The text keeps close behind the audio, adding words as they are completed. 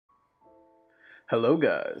Hello,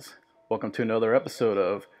 guys. Welcome to another episode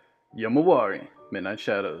of Yomawari Midnight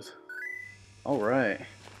Shadows. Alright,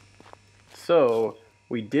 so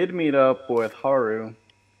we did meet up with Haru,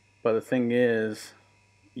 but the thing is,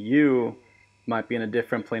 you might be in a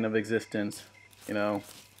different plane of existence. You know,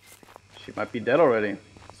 she might be dead already.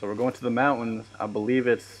 So we're going to the mountains. I believe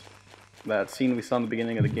it's that scene we saw in the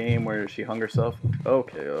beginning of the game where she hung herself.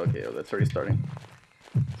 Okay, that's already starting.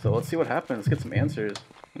 So let's see what happens. Let's get some answers.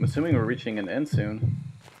 I'm assuming we're reaching an end soon.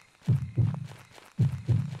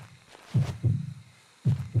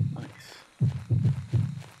 Nice.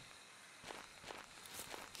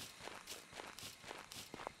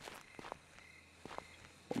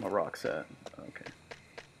 Where my rocks at? Okay.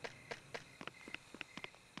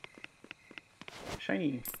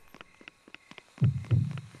 Shiny.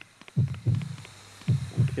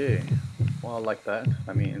 Okay. Well, I like that.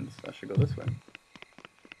 That means I should go this way.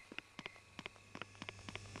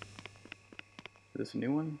 Is this a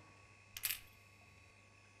new one?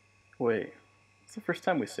 Wait. It's the first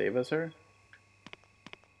time we save as her?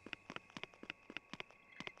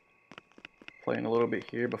 Playing a little bit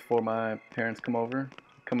here before my parents come over.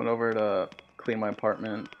 Coming over to clean my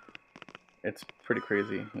apartment. It's pretty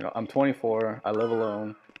crazy. You know, I'm 24, I live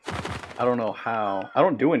alone. I don't know how. I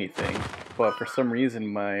don't do anything, but for some reason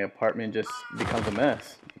my apartment just becomes a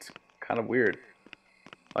mess. It's kind of weird.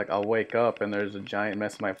 Like, I'll wake up and there's a giant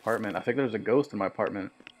mess in my apartment. I think there's a ghost in my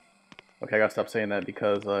apartment. Okay, I gotta stop saying that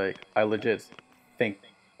because, like, I legit think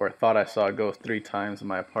or thought I saw a ghost 3 times in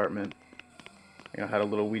my apartment. You know, had a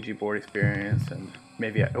little Ouija board experience and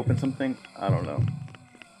maybe I opened something. I don't know.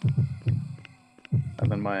 And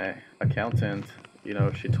then my accountant, you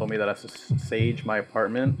know, she told me that I have to sage my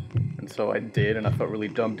apartment. And so I did, and I felt really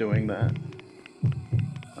dumb doing that.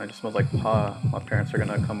 I just was like, Pa, my parents are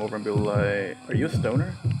gonna come over and be like, are you a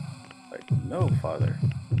stoner? Like, no, father.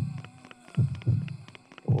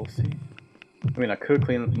 But we'll see. I mean, I could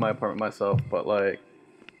clean my apartment myself, but like,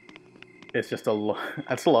 it's just a lot.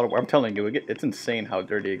 That's a lot of work. I'm telling you, it's insane how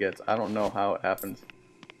dirty it gets. I don't know how it happens.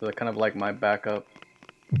 They're kind of like my backup,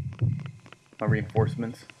 my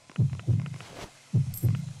reinforcements.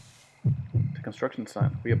 The construction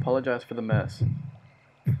sign. We apologize for the mess.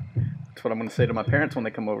 That's what I'm gonna say to my parents when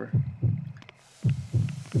they come over.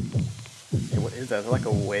 Hey, what is that? Is that like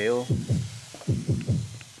a whale?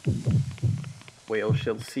 Whale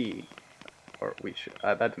shall see. Or we should.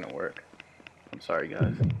 That didn't work. I'm sorry,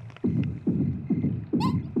 guys.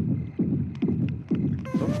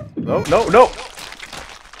 Oh, no!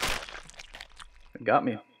 It got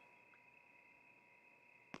me.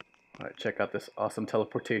 Alright, check out this awesome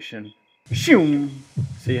teleportation. Shoom!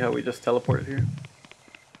 See how we just teleported here?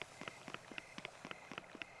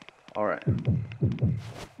 Alright.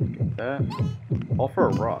 Get that. All for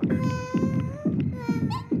a rock. Forget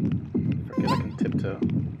I can tiptoe.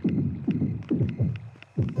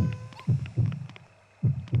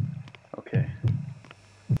 Okay.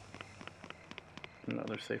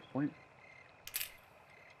 Another safe point.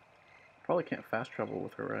 Probably can't fast travel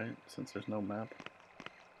with her, right? Since there's no map.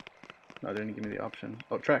 No, it didn't give me the option.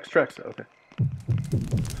 Oh, tracks! Okay.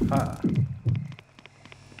 Ah.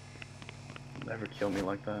 Never kill me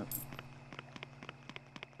like that.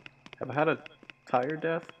 Have I had a tire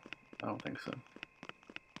death? I don't think so.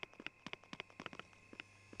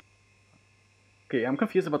 Okay, I'm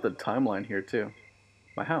confused about the timeline here too.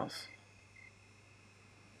 My house.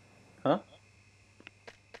 Huh?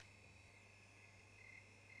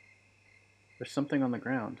 There's something on the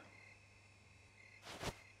ground.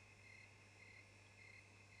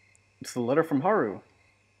 It's the letter from Haru.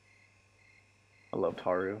 I loved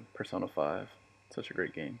Haru, Persona 5. Such a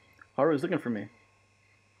great game. Haru is looking for me.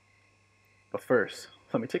 But first,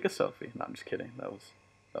 let me take a selfie. No, I'm just kidding. That was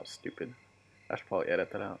stupid. I should probably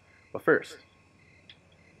edit that out. But first,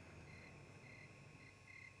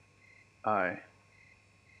 I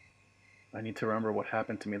need to remember what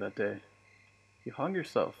happened to me that day. You hung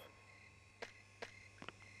yourself.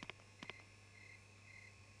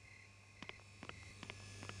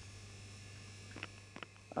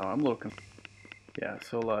 Oh, I'm a little confused. Yeah,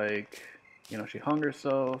 so like, you know, she hung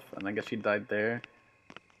herself, and I guess she died there.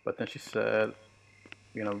 But then she said,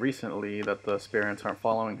 you know, recently that the spirits aren't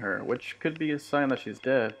following her, which could be a sign that she's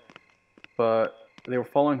dead. But they were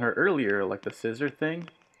following her earlier, like the scissor thing.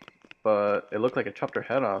 But it looked like it chopped her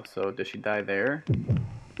head off, so did she die there?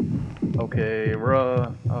 Okay,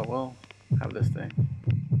 oh well, have this thing.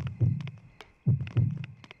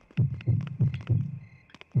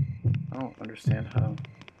 I don't understand how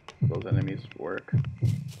those enemies work.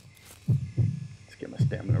 Let's get my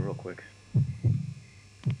stamina real quick.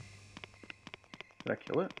 Did I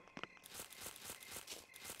kill it?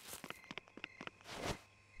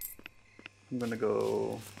 I'm gonna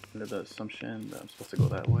go under the assumption that I'm supposed to go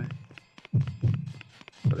that way.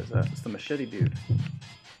 What is that? It's the machete dude.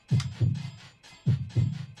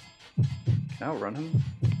 Can I outrun him?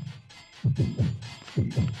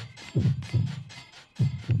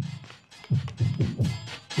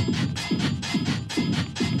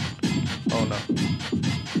 Oh no.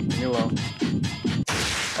 Leave me alone.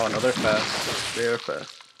 Oh no, they're fast. They are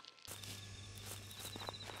fast.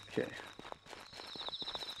 Okay.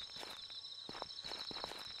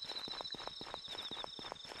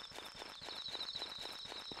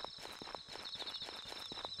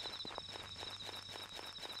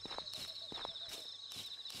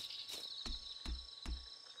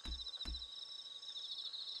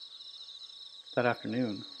 That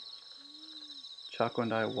afternoon, Chaco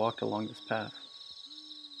and I walked along this path.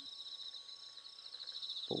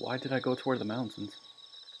 But why did I go toward the mountains?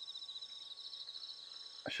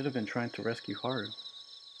 I should have been trying to rescue Haru.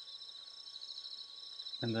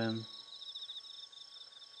 And then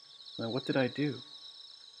what did I do?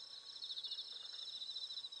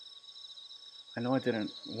 I know I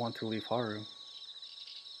didn't want to leave Haru.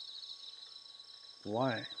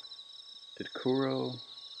 Why? Did Kuro...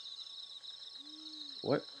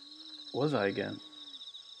 What was I again?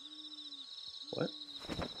 What?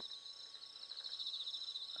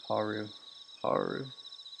 Haru. Haru.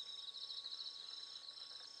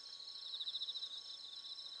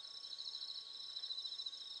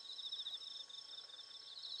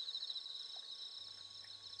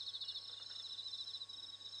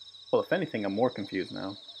 Well, if anything, I'm more confused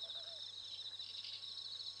now.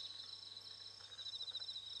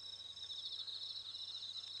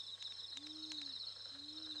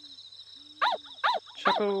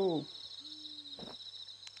 Chaco! What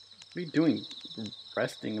are you doing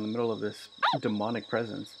resting in the middle of this demonic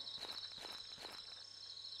presence?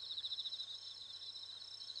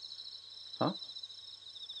 Huh?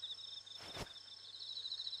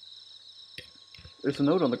 There's a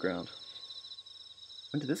note on the ground.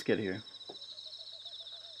 When did this get here?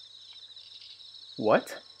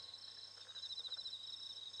 What?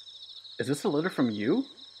 Is this a letter from you?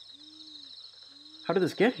 How did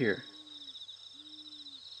this get here?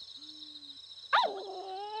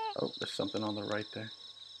 Oh, there's something on the right there. Is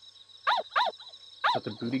that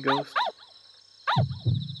the booty ghost?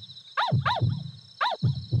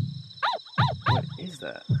 What is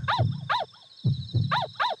that?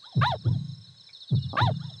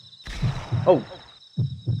 Oh!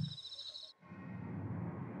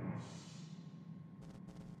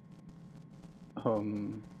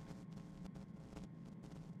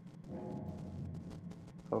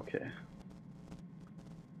 Okay.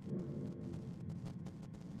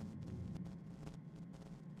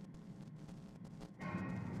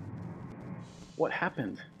 What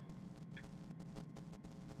happened?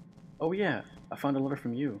 Oh yeah, I found a letter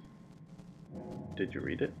from you. Did you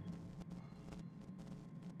read it?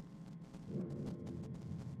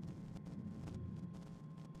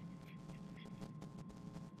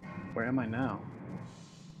 Where am I now?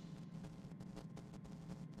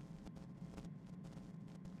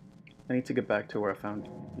 I need to get back to where I found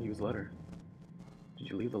Yu's letter. Did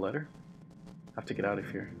you leave the letter? I have to get out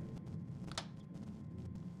of here.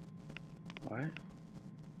 Alright.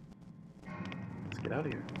 Let's get out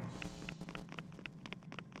of here.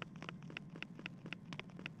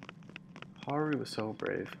 Haru was so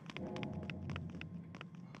brave.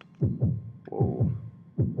 Whoa.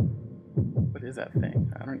 What is that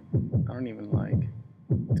thing? I don't even like...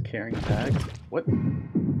 It's carrying a bag? What?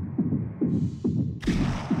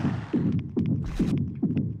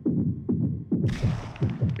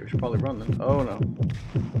 We should probably run then. Oh no.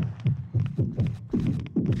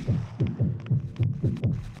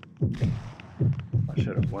 I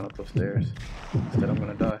should have went up those stairs. Instead I'm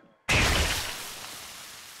gonna die.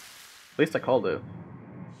 At least I called it.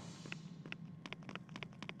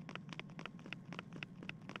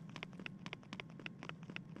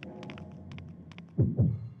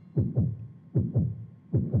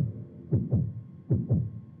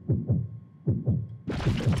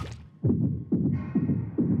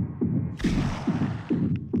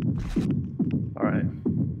 Alright.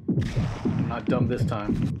 I'm not dumb this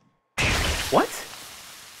time. What?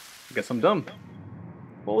 I guess I'm dumb.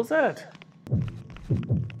 What was that?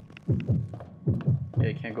 Yeah,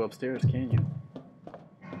 you can't go upstairs, can you?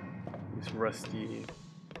 These rusty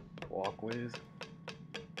walkways.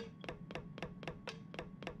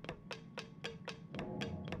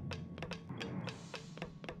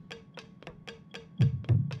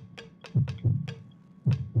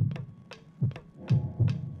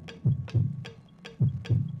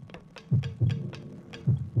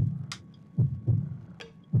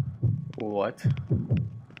 What?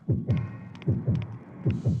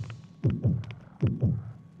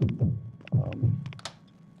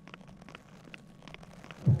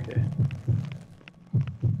 Okay.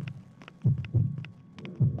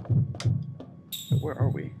 So where are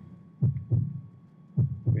we?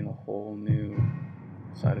 We're in a whole new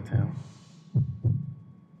side of town.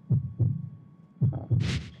 Huh.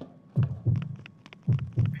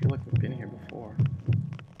 I feel like we've been here before.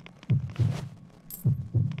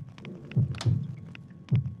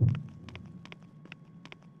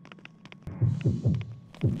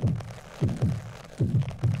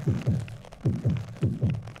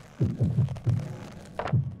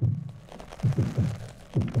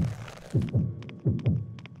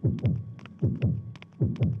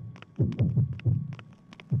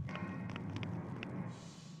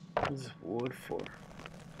 What is this wood for?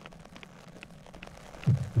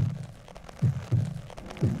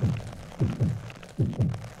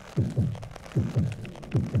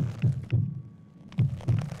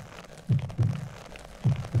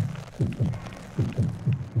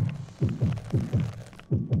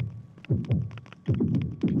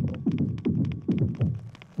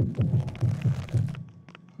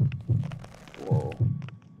 Whoa.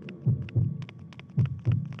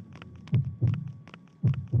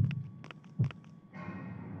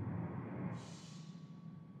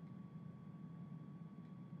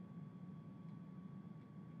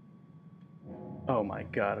 Oh my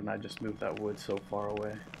god, and I just moved that wood so far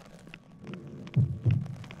away.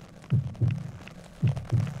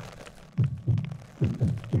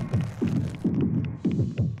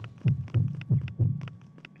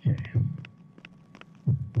 Okay.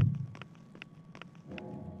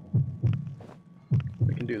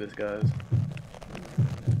 We can do this, guys.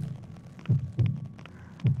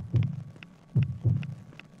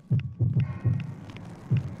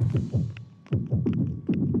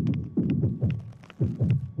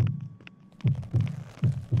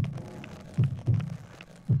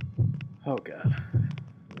 Oh god.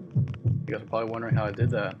 You guys are probably wondering how I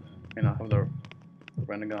did that. You know, have the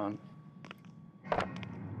Renegon.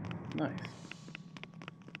 Nice.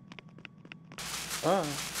 Ah.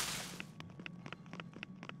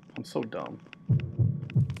 I'm so dumb.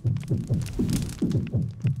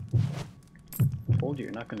 Told you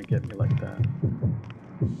you're not gonna get me like that.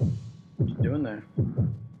 What you doing there?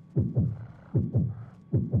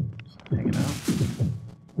 Just hanging out.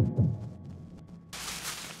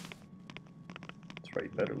 That's right,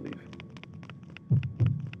 you better leave.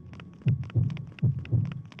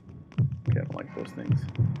 Okay, I don't like those things.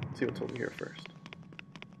 Let's see what's over here first.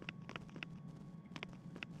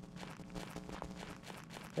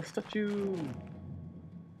 A statue!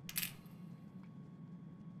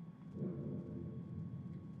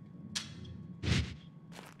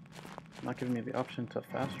 Not giving me the option to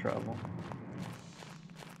fast travel.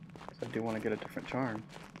 I do want to get a different charm.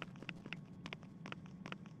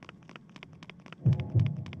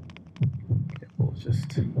 Okay, well, let's just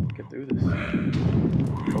get through this.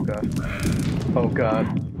 Oh god. Oh god.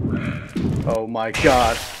 Oh my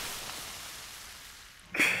god.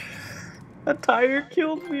 That tire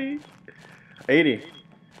killed me. 80.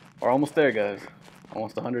 We're almost there, guys.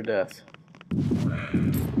 Almost 100 deaths.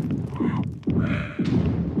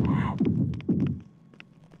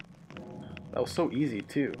 That was so easy,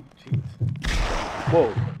 too. Jeez.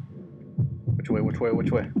 Whoa. Which way, which way,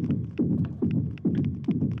 which way?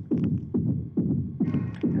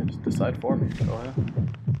 Yeah, just decide for me. Go ahead.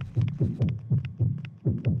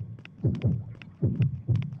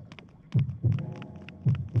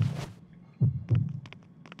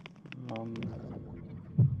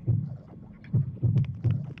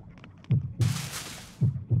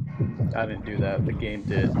 I didn't do that, the game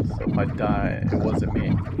did, so if I die, it wasn't me.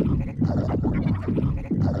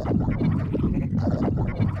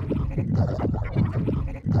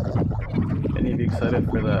 Any of you excited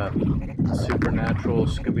for that supernatural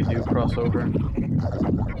Scooby-Doo crossover?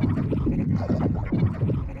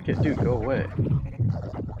 Okay, dude, go away.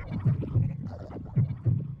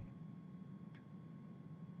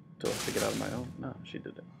 Do I have to get out of my own? No, she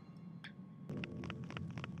did it.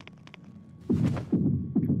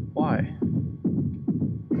 Why?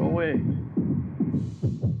 Go away.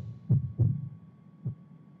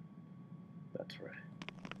 That's right.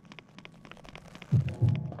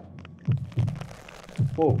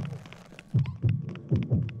 Whoa.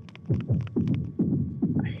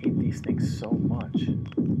 I hate these things so much.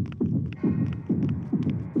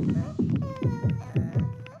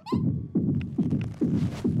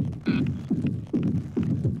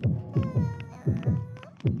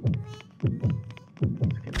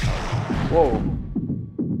 Whoa.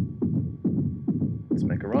 Let's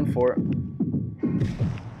make a run for it.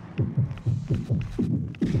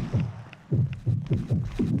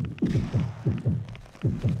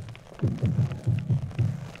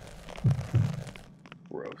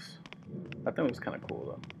 Gross. I think it was kind of cool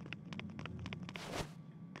though.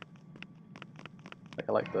 Like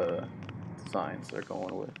I like the designs they're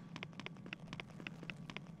going with.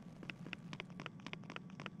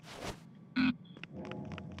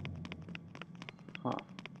 Huh.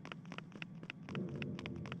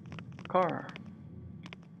 Car.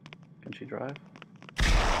 Can she drive?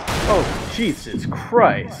 Oh, Jesus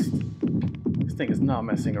Christ! This thing is not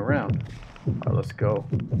messing around. Alright, let's go.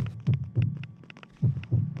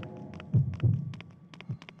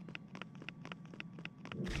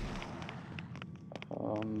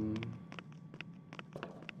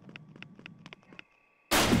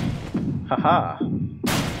 Haha!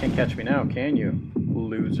 Can't catch me now, can you?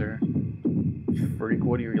 Loser. Freak,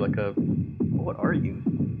 what are you, like a... What are you?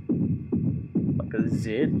 Like a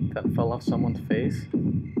zit that fell off someone's face?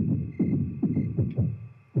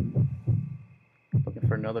 Looking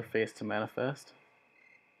for another face to manifest?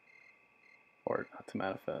 Or not to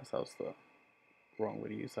manifest, that was the wrong way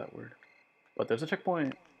to use that word. But there's a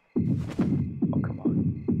checkpoint. Oh, come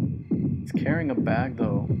on. He's carrying a bag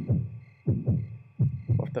though.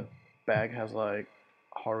 What if the bag has like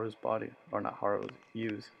Haru's body? Or not Haru's,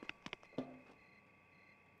 Yu's.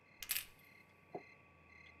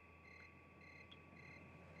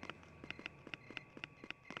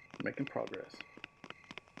 Making progress.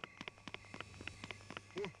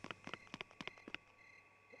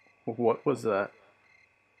 What was that?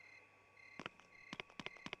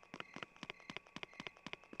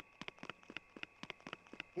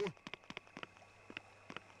 It's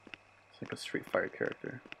like a Street Fighter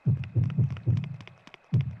character.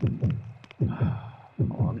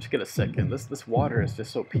 Oh, I'm just get a second. This water is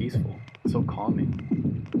just so peaceful, so calming.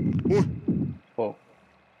 Whoa.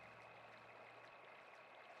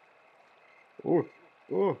 Ooh,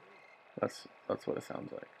 ooh. That's what it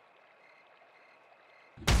sounds like.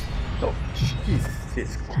 Oh,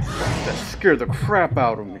 Jesus Christ, that scared the crap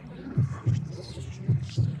out of me.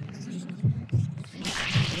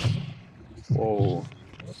 Whoa.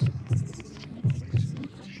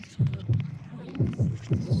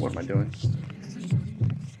 What am I doing?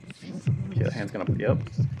 Okay, the hand's gonna, yep.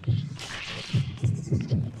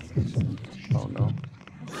 Oh no.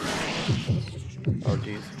 Oh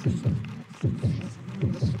jeez.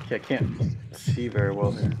 Okay, I can't see very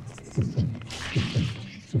well here.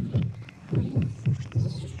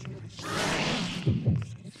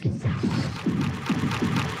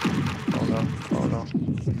 Oh no, oh no.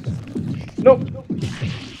 Nope!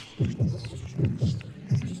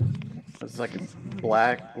 This is like a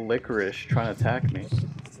black licorice trying to attack me.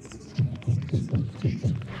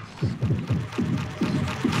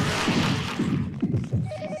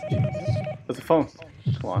 There's a phone.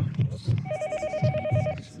 Come on.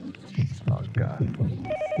 Oh god.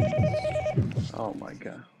 Oh my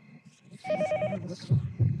god.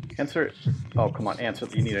 Answer it. Oh come on, answer.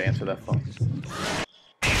 You need to answer that phone.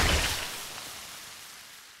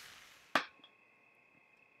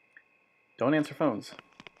 Don't answer phones.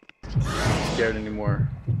 I'm not scared anymore.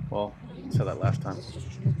 Well, I said that last time.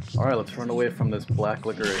 Alright, let's run away from this black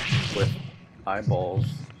licorice with eyeballs.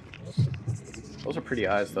 Those are pretty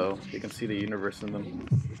eyes though. You can see the universe in them.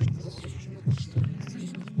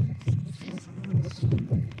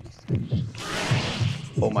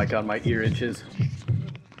 Oh my god, my ear itches.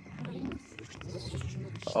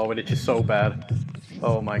 Oh, it itches so bad.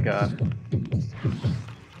 Oh my god.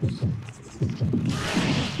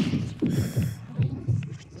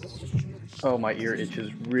 Oh, my ear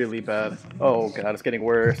itches really bad. Oh god, it's getting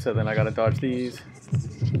worse, and then I gotta dodge these.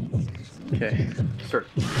 Okay, start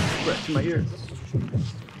scratching my ear.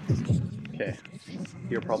 Okay,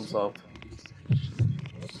 ear problem solved.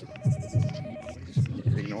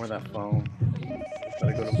 Ignore that phone.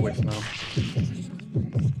 Gotta go to voicemail.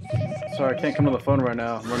 Sorry, I can't come to the phone right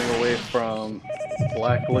now. I'm running away from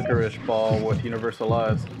black licorice ball with universal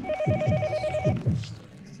eyes.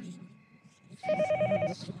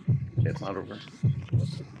 Okay, it's not over.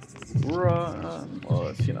 Run! Well,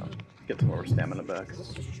 let's, you know, get some more stamina back.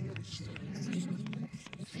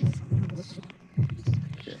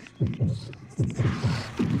 Okay.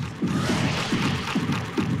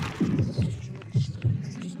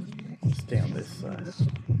 Stay on this side.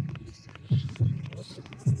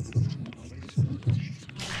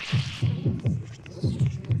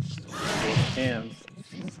 Those hands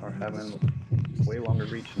are having way longer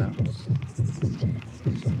reach now.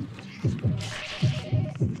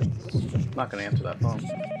 I'm not gonna answer that phone.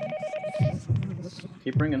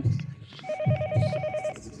 Keep ringing.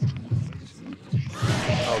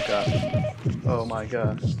 Oh god. Oh my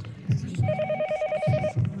god.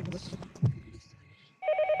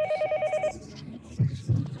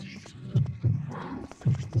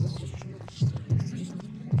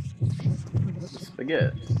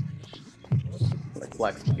 Spaghetti. Like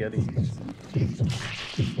black spaghetti.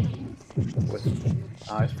 With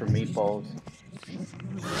eyes for meatballs.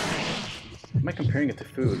 Am I comparing it to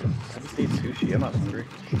food? I just ate sushi. I'm not hungry.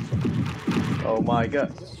 Oh my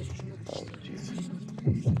god. Oh jeez.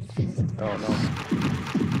 Oh no.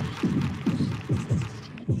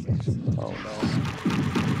 Oh no.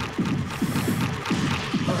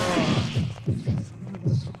 Oh.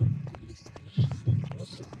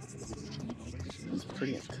 It's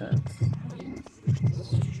pretty intense.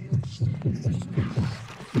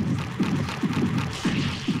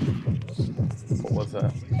 What was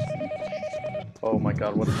that? Oh my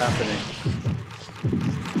god, what's happening?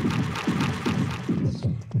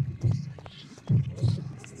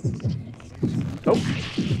 Nope.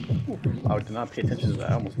 Ooh, I did not pay attention to that.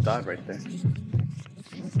 I almost died right there.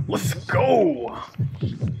 Let's go!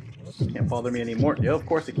 Can't bother me anymore. Yeah, of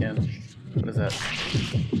course it can. What is that?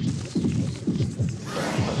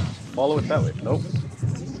 Follow it that way. Nope.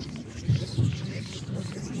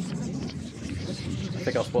 I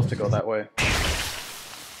think I was supposed to go that way.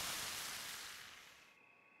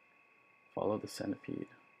 Follow the centipede.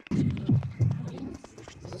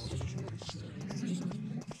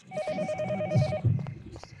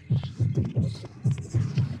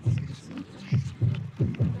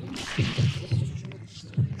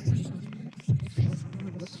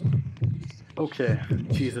 Okay,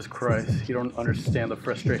 Jesus Christ, you don't understand the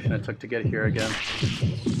frustration it took to get here again.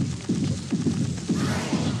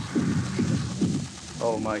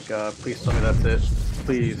 Oh my god, please tell me that's it.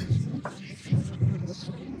 Please.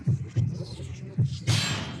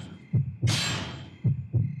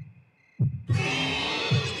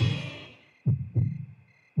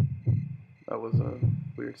 That was a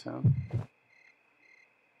weird sound.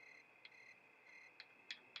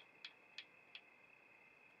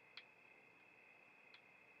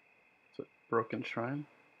 It's a broken shrine.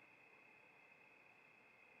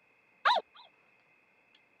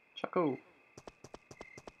 Choco.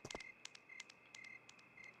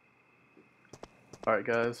 Alright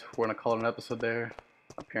guys, we're gonna call it an episode there.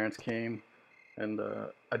 My parents came, and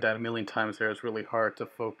I died a million times there. It's really hard to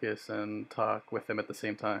focus and talk with them at the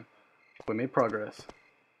same time. We made progress.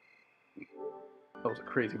 That was a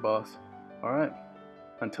crazy boss. Alright,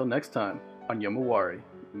 until next time on Yomawari,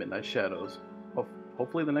 Midnight Shadows.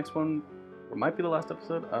 Hopefully the next one might be the last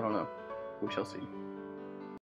episode. I don't know. We shall see.